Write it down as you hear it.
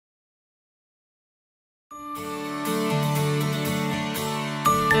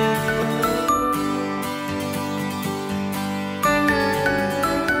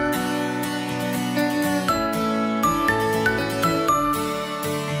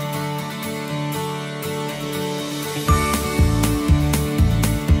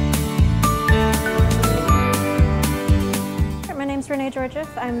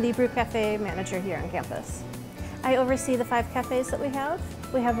Georgiev. I'm the Brew Cafe Manager here on campus. I oversee the 5 cafes that we have.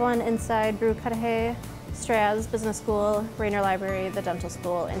 We have one inside Brew Cafe, Straz Business School, Rainer Library, the Dental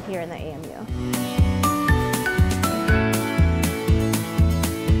School, and here in the AMU.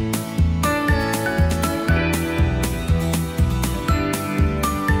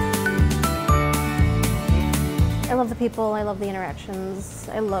 I love the people, I love the interactions,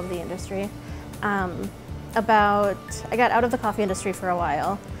 I love the industry. I got out of the coffee industry for a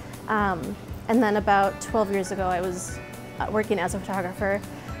while, and then about 12 years ago I was working as a photographer,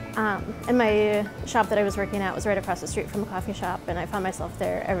 and my shop that I was working at was right across the street from a coffee shop, and I found myself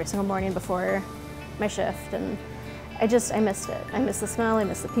there every single morning before my shift, and I missed it. I miss the smell, I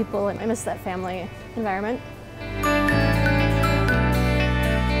miss the people, and I miss that family environment.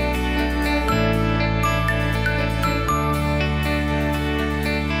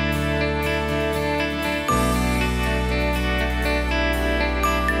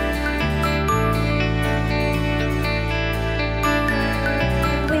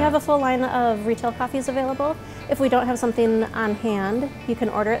 We have a full line of retail coffees available. If we don't have something on hand, you can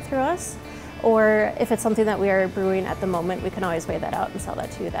order it through us, or if it's something that we are brewing at the moment, we can always weigh that out and sell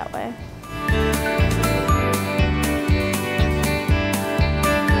that to you that way.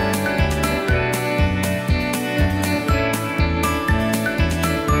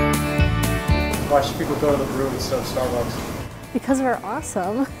 Why should people go to the brew instead of Starbucks? Because we're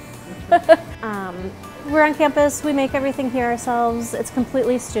awesome. We're on campus, we make everything here ourselves. It's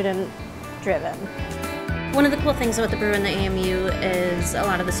completely student-driven. One of the cool things about the brew in the AMU is a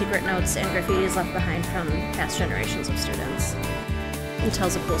lot of the secret notes and graffitis left behind from past generations of students. It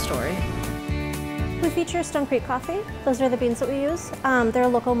tells a cool story. We feature Stone Creek coffee. Those are the beans that we use. They're a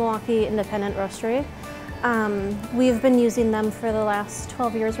local Milwaukee independent roastery. We've been using them for the last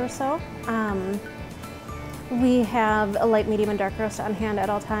 12 years or so. We have a light, medium, and dark roast on hand at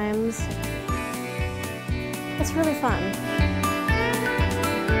all times. It's really fun.